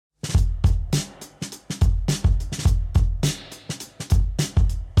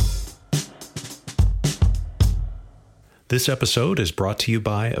This episode is brought to you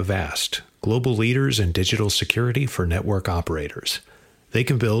by Avast, global leaders in digital security for network operators. They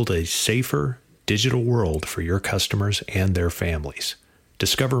can build a safer digital world for your customers and their families.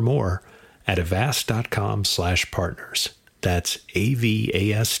 Discover more at avast.com/partners. That's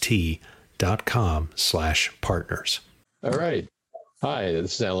avast.com/partners. All right. Hi,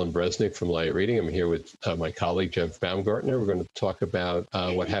 this is Alan Bresnick from Light Reading. I'm here with my colleague, Jeff Baumgartner. We're going to talk about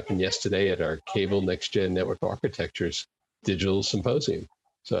what happened yesterday at our Cable Next Gen Network Architectures Digital Symposium.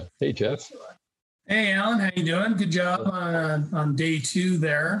 So, hey, Jeff. Hey, Alan, how you doing? Good job on day 2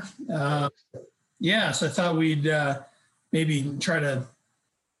 there. So I thought we'd maybe try to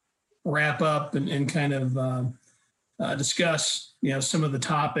wrap up and kind of discuss, some of the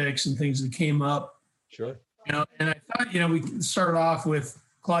topics and things that came up. Sure. And I thought, we could start off with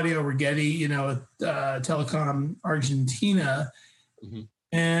Claudio Righetti, at Telecom Argentina. Mm-hmm.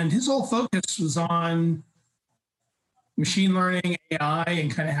 And his whole focus was on machine learning, AI,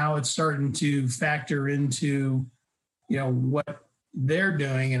 and kind of how it's starting to factor into, what they're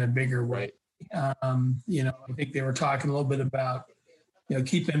doing in a bigger way. I think they were talking a little bit about,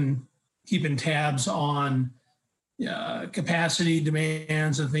 keeping tabs on capacity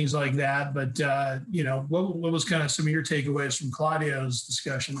demands and things like that. But, what was kind of some of your takeaways from Claudio's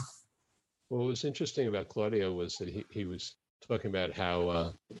discussion? Well, what was interesting about Claudio was that he was talking about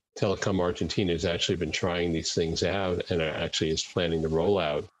how Telecom Argentina has actually been trying these things out and actually is planning to roll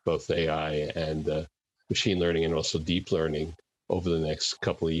out both AI and machine learning and also deep learning over the next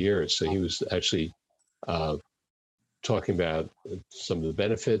couple of years. So he was actually talking about some of the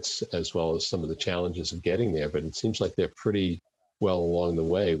benefits as well as some of the challenges of getting there. But it seems like they're pretty well along the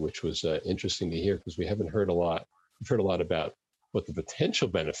way, which was interesting to hear because we haven't heard a lot. We've heard a lot about what the potential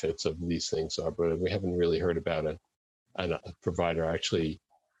benefits of these things are, but we haven't really heard about a provider actually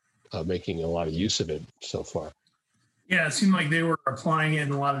making a lot of use of it so far. Yeah, it seemed like they were applying it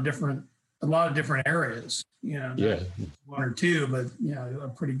in a lot of different areas. Not one or two, but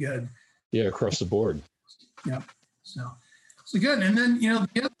pretty good. Yeah, across the board. Yeah. So good. And then the other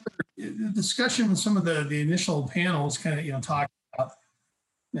discussion with some of the initial panels kind of talk about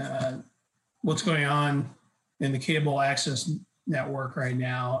what's going on in the cable access network right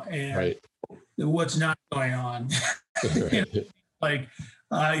now and what's not going on. Right.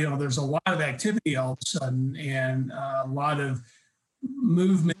 There's a lot of activity all of a sudden and a lot of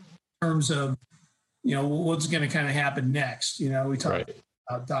movement in terms of what's going to kind of happen next. We talked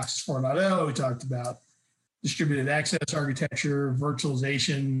about DOCSIS 4.0. We talked about distributed access architecture,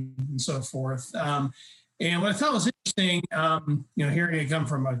 virtualization, and so forth. And what I thought was interesting, hearing it come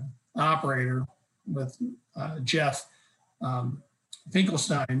from an operator with Jeff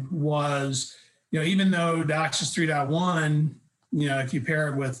Finkelstein was, even though DOCSIS 3.1, if you pair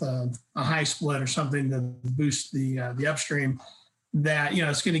it with a high split or something to boost the upstream, that,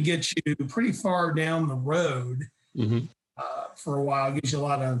 it's going to get you pretty far down the road for a while, gives you a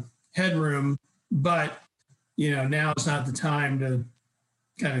lot of headroom, but now is not the time to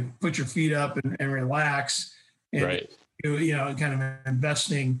kind of put your feet up and relax and, kind of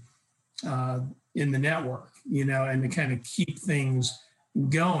investing in the network, and to kind of keep things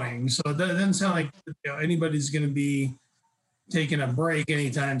going. So it doesn't sound like anybody's going to be taking a break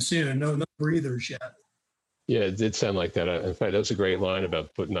anytime soon. No breathers yet. Yeah, it did sound like that. In fact, that was a great line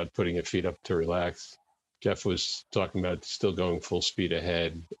about not putting your feet up to relax. Jeff was talking about still going full speed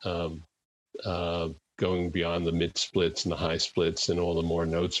ahead, going beyond the mid splits and the high splits and all the more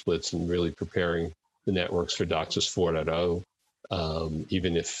node splits and really preparing the networks for DOCSIS 4.0,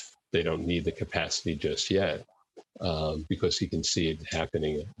 even if they don't need the capacity just yet, because he can see it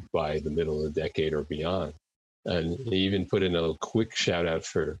happening by the middle of the decade or beyond. And he even put in a quick shout out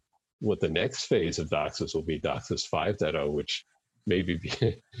for what the next phase of DOCSIS will be, DOCSIS 5.0, which maybe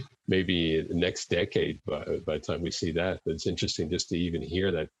the next decade by the time we see that. But it's interesting just to even hear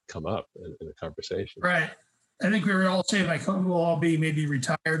that come up in the conversation. Right. I think we were all saying we'll all be maybe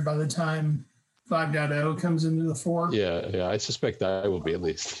retired by the time 5.0 comes into the fore. Yeah. I suspect I will be at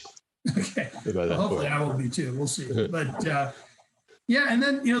least. Okay. Well, hopefully I will be too. We'll see. But and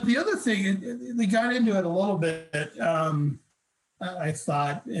then the other thing, they got into it a little bit. I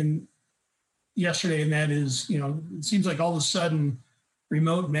thought, and yesterday, and that is, it seems like all of a sudden,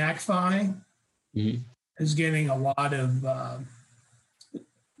 remote MACPHY is getting a lot of.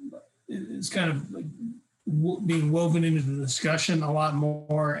 It's kind of like being woven into the discussion a lot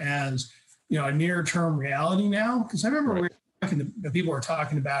more as a near-term reality now. Because I remember people were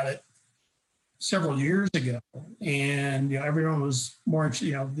talking about it several years ago, and everyone was more,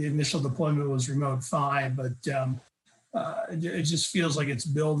 the initial deployment was remote PHY, but it just feels like it's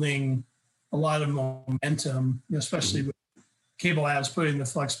building a lot of momentum, especially with CableLabs putting the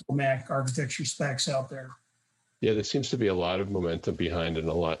flexible MAC architecture specs out there. Yeah, there seems to be a lot of momentum behind it and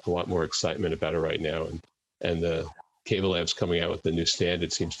a lot more excitement about it right now. And the CableLabs coming out with the new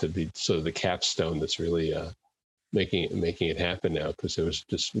standard seems to be sort of the capstone that's really making it happen now, because we're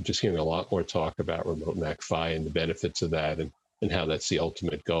just hearing a lot more talk about remote MAC-PHY and the benefits of that, and how that's the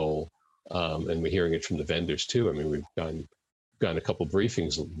ultimate goal. And we're hearing it from the vendors too. I mean, we've gotten a couple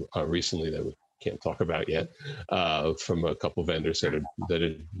briefings recently that we can't talk about yet, from a couple vendors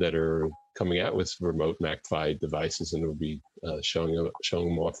that are coming out with remote MAC-PHY devices, and will be showing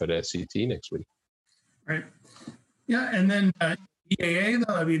them off at SET next week. Right. Yeah, and then DAA,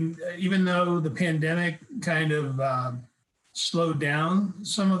 though, I mean, even though the pandemic kind of slowed down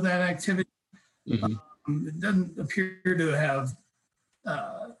some of that activity, it doesn't appear to have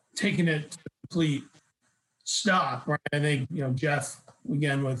taken it to complete stop. Right? I think Jeff,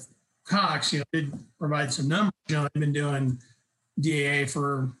 again with Cox, did provide some numbers. They've been doing DAA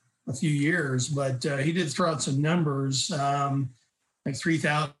for a few years, but he did throw out some numbers, like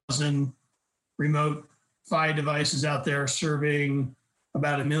 3,000 remote PHY devices out there serving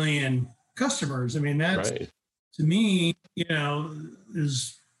about 1 million customers. I mean, that's right. To me,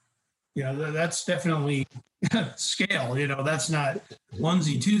 is that's definitely scale. That's not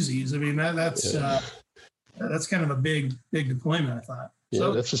onesie twosies. I mean, that's kind of a big deployment, I thought. Yeah,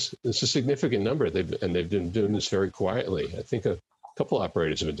 so, it's a significant number. They've been doing this very quietly. I think a couple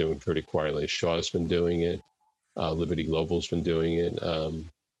operators have been doing it pretty quietly. Shaw's been doing it. Liberty Global's been doing it.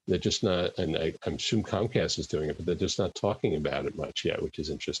 They're just not, and I assume Comcast is doing it, but they're just not talking about it much yet, which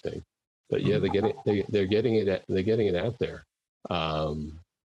is interesting. But yeah, they're getting it out there. On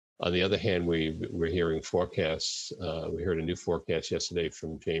the other hand, we're hearing forecasts. We heard a new forecast yesterday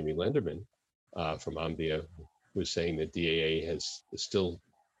from Jamie Lenderman from Omdia, who was saying that DAA is still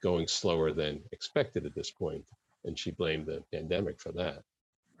going slower than expected at this point, and she blamed the pandemic for that.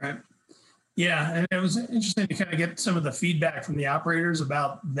 Right. Yeah, and it was interesting to kind of get some of the feedback from the operators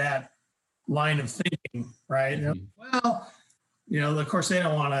about that line of thinking, right? Well, of course they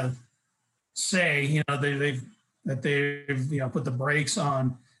don't want to say, they've put the brakes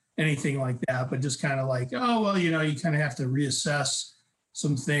on anything like that, but just kind of like, oh, well, you kind of have to reassess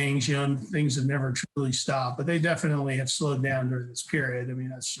some things, things have never truly stopped, but they definitely have slowed down during this period. I mean,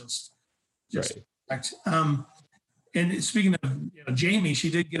 that's just right. And speaking of Jamie, she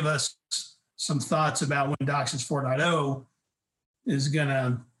did give us some thoughts about when DOCSIS 4.0 is going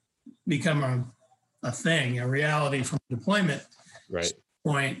to become a thing, a reality from a deployment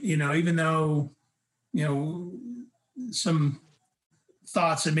point. Even though, some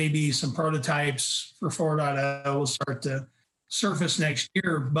thoughts that maybe some prototypes for 4.0 will start to surface next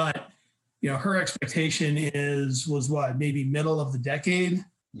year, but her expectation was what, maybe middle of the decade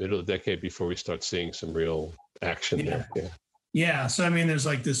before we start seeing some real action there. Yeah. So, I mean, there's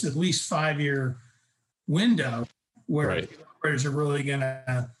like this at least 5-year window where operators are really going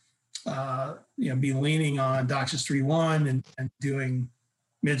to, be leaning on DOCSIS 3.1 and doing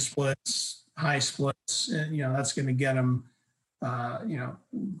mid splits, high splits. And, that's going to get them,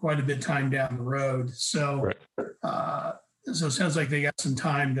 quite a bit time down the road. So, so it sounds like they got some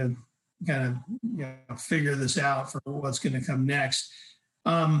time to kind of, figure this out for what's going to come next.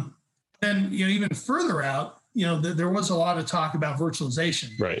 Then, even further out, there was a lot of talk about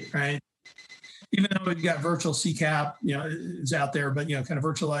virtualization, right? Even though we've got virtual CCAP, is out there, but, kind of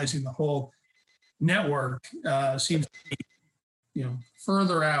virtualizing the whole network seems to be,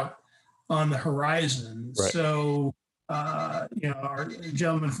 further out on the horizon. Right. So, our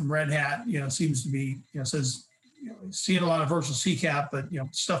gentleman from Red Hat, seems to be, says, seeing a lot of virtual CCAP, but,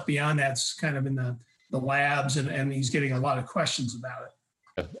 stuff beyond that's kind of in the labs, and he's getting a lot of questions about it.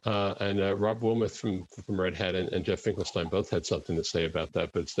 And Rob Wilmoth from Red Hat and Jeff Finkelstein both had something to say about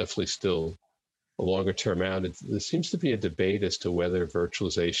that, but it's definitely still a longer term out. There seems to be a debate as to whether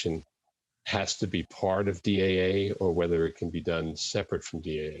virtualization has to be part of DAA or whether it can be done separate from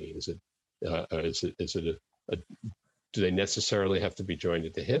DAA. Do they necessarily have to be joined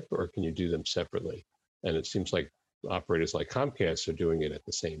at the hip, or can you do them separately? And it seems like operators like Comcast are doing it at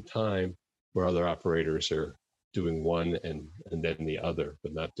the same time, where other operators are doing one and then the other,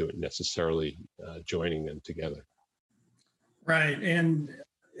 but not doing necessarily joining them together. Right. And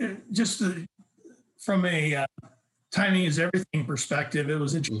just from a timing is everything perspective, it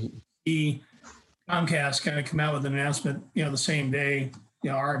was interesting to see Comcast kind of come out with an announcement, the same day,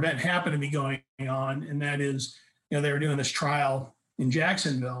 our event happened to be going on. And that is, they were doing this trial in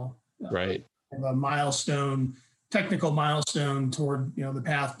Jacksonville. Right. A technical milestone toward, the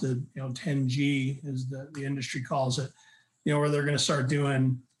path to, 10G, as the industry calls it, where they're going to start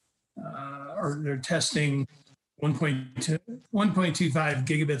doing, or they're testing 1.25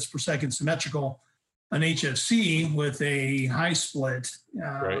 gigabits per second symmetrical on HFC with a high split,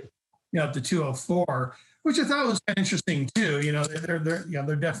 Right. up to 204, which I thought was kind of interesting too.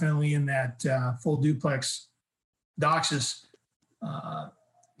 They're definitely in that full duplex DOCSIS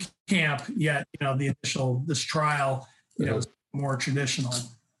camp. Yet, this trial, is more traditional.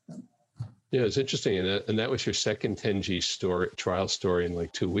 Yeah, it's interesting, and that was your second 10G trial story in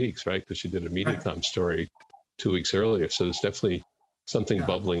like 2 weeks, right? Because you did a Mediacom story 2 weeks earlier. So there's definitely something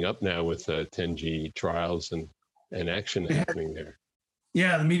bubbling up now with 10G trials and action happening there.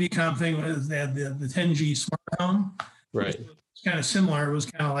 Yeah, the Mediacom thing was they had the 10G smart home. Right. It's kind of similar. It was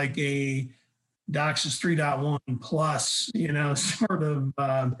kind of like a DOCSIS 3.1 plus, sort of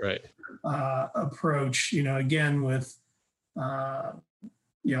approach. Again with a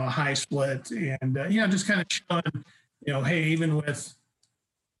high split and just kind of showing, hey, even with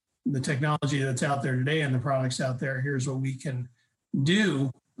the technology that's out there today and the products out there, here's what we can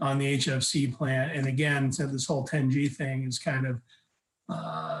do on the HFC plant. And again, so this whole 10G thing is kind of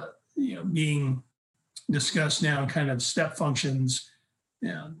being discussed now, kind of step functions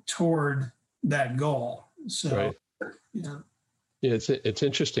toward that goal. So, it's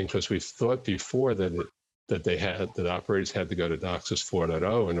interesting because we thought before that operators had to go to DOCSIS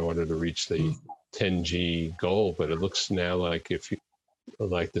 4.0 in order to reach the 10G goal, but it looks now like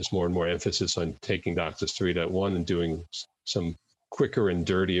there's more and more emphasis on taking DOCSIS 3.1 and doing some quicker and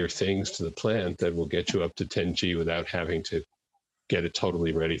dirtier things to the plant that will get you up to 10G without having to get it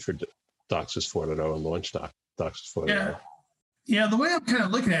totally ready for DOCSIS 4.0 and launch DOCSIS 4.0. Yeah, the way I'm kind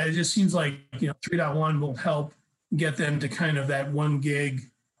of looking at it just seems like 3.1 will help get them to kind of that 1 gig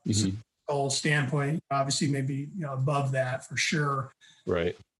goal standpoint. Obviously, maybe above that for sure.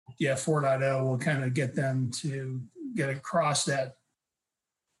 Right. Yeah, 4.0 will kind of get them to get across that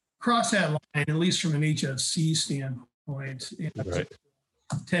line, at least from an HFC standpoint. Right.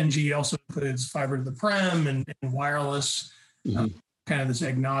 10G also includes fiber to the prem and wireless, kind of this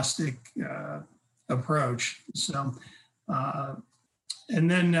agnostic approach. So, and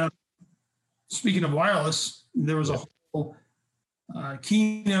then speaking of wireless, there was a whole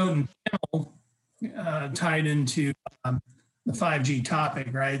keynote and panel tied into the 5G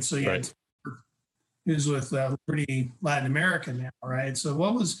topic, right? So who's with Liberty Latin America now, right? So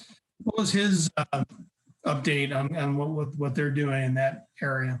what was his update on what they're doing in that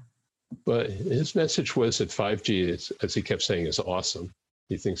area? But his message was that 5G is, as he kept saying, is awesome.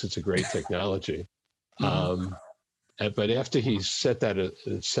 He thinks it's a great technology. But after he set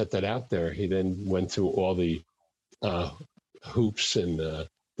that out there, he then went through all the hoops and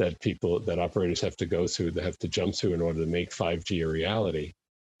that operators have to go through, they have to jump through in order to make 5G a reality.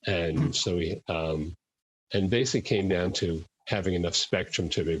 And so he and basically came down to having enough spectrum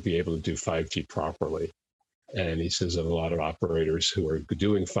to be able to do 5G properly. And he says that a lot of operators who are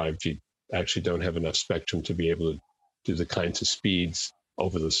doing 5G actually don't have enough spectrum to be able to do the kinds of speeds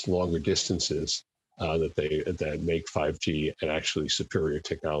over those longer distances that make 5G an actually superior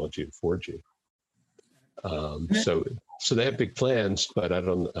technology to 4G. So they have big plans, but I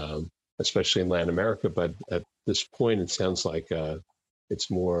don't, especially in Latin America. But at this point, it sounds like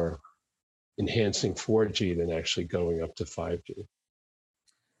it's more enhancing 4G than actually going up to 5G.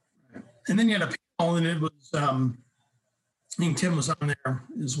 And then you had a panel, and it was, I think Tim was on there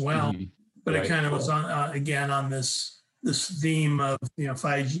as well, but it kind of was on again on this theme of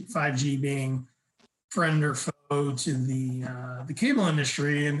 5G being friend or foe to the cable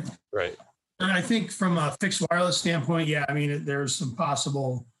industry, and I think from a fixed wireless standpoint, there's some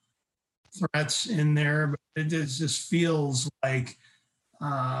possible threats in there, but it just feels like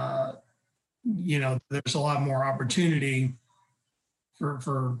there's a lot more opportunity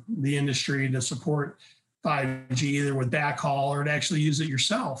for the industry to support 5G either with backhaul or to actually use it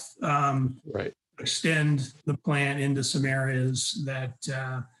yourself. Extend the plant into some areas that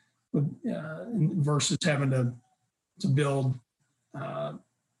versus having to build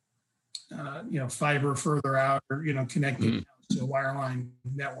fiber further out or connecting to a wireline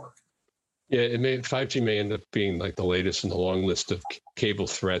network. Yeah, 5G may end up being like the latest in the long list of cable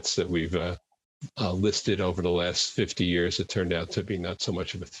threats that we've listed over the last 50 years. It turned out to be not so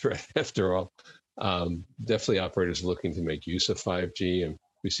much of a threat after all. Definitely operators looking to make use of 5G, and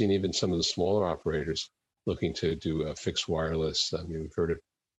we've seen even some of the smaller operators looking to do fixed wireless. I mean, we've heard it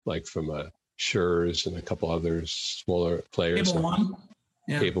like from Schurz and a couple others, smaller players.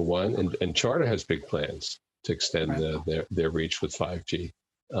 Cable One, and Charter has big plans to extend their reach with 5G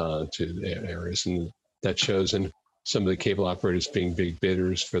to their areas, and that shows in some of the cable operators being big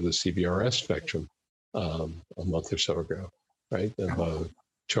bidders for the CBRS spectrum a month or so ago, right?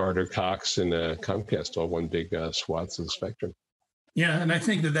 Charter, Cox, and Comcast, all one big swath of the spectrum. Yeah, and I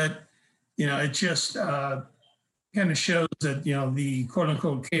think that it just kind of shows that the quote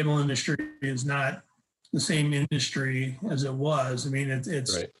unquote cable industry is not the same industry as it was. I mean,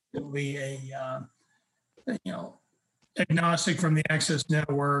 it's right. really a agnostic from the access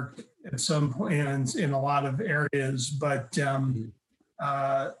network at some point in a lot of areas, but and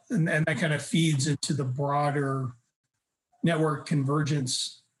that kind of feeds into the broader network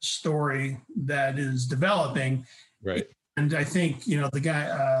convergence story that is developing. Right. And I think, the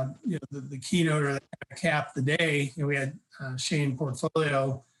guy, the keynoter that capped the day, we had Shane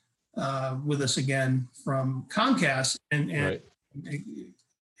Portfolio with us again from Comcast and right.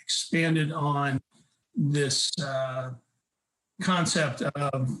 expanded on this concept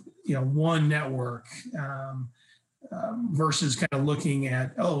of, one network versus kind of looking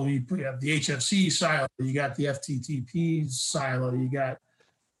at, you have the HFC silo, you got the FTTP silo, you got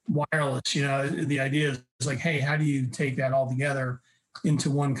wireless. The idea is like, hey, how do you take that all together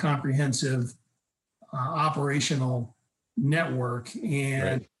into one comprehensive operational network?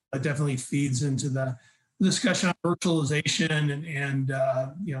 And it definitely feeds into the discussion on virtualization and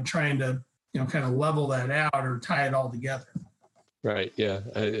trying to kind of level that out or tie it all together. Right. Yeah.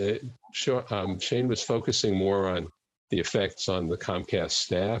 Shane was focusing more on the effects on the Comcast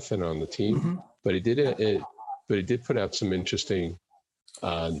staff and on the team, but he did put out some interesting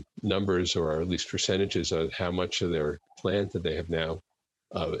numbers, or at least percentages, of how much of their plan that they have now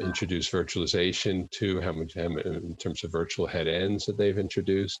introduced virtualization to, how much in terms of virtual head ends that they've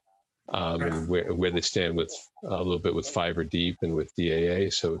introduced, and where they stand with a little bit with fiber deep and with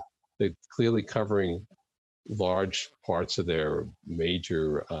DAA. So they're clearly covering large parts of their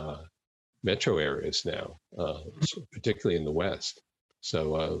major metro areas now, particularly in the West.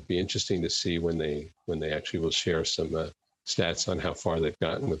 So it'll be interesting to see when they actually will share some stats on how far they've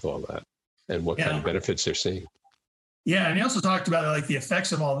gotten with all that and what kind of benefits they're seeing. Yeah, and he also talked about like the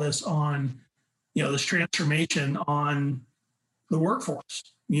effects of all this on, this transformation on the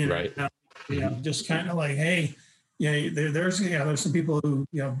workforce. Right. Just kind of like, hey, there's some people who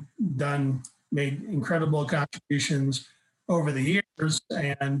made incredible contributions over the years,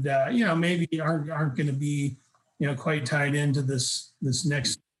 and maybe aren't going to be quite tied into this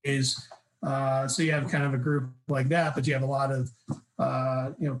next phase. So you have kind of a group like that, but you have a lot of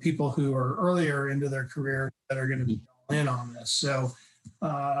people who are earlier into their career that are going to be in on this. So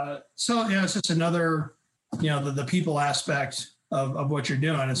it's just another the people aspect of what you're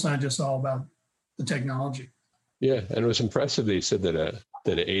doing. It's not just all about the technology. Yeah, and it was impressive that he said that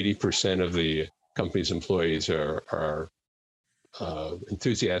 80% of the company's employees are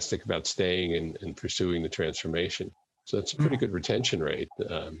enthusiastic about staying and pursuing the transformation. So that's a pretty good retention rate.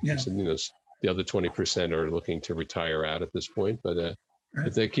 So, the other 20% are looking to retire out at this point, but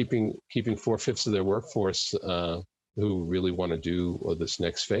if they're keeping 4/5 of their workforce who really want to do this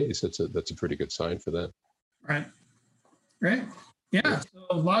next phase, that's a pretty good sign for them. Right. Great. Yeah. So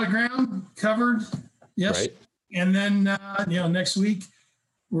a lot of ground covered. Yes. Right. And then next week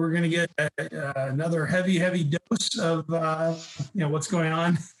we're going to get another heavy dose of what's going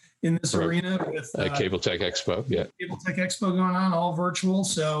on in this arena with Cable Tech Expo. Yeah. Cable Tech Expo going on, all virtual.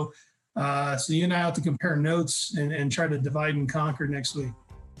 So you and I have to compare notes and try to divide and conquer next week.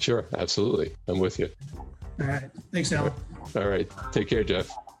 Sure. Absolutely. I'm with you. All right. Thanks, Alan. All right. Take care, Jeff.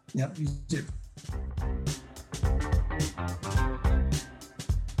 Yep. You too.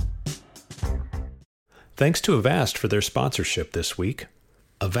 Thanks to Avast for their sponsorship this week.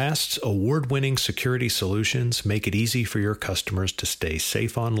 Avast's award-winning security solutions make it easy for your customers to stay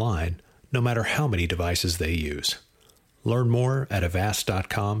safe online, no matter how many devices they use. Learn more at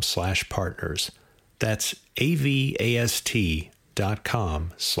avast.com/partners. That's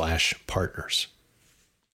avast.com/partners.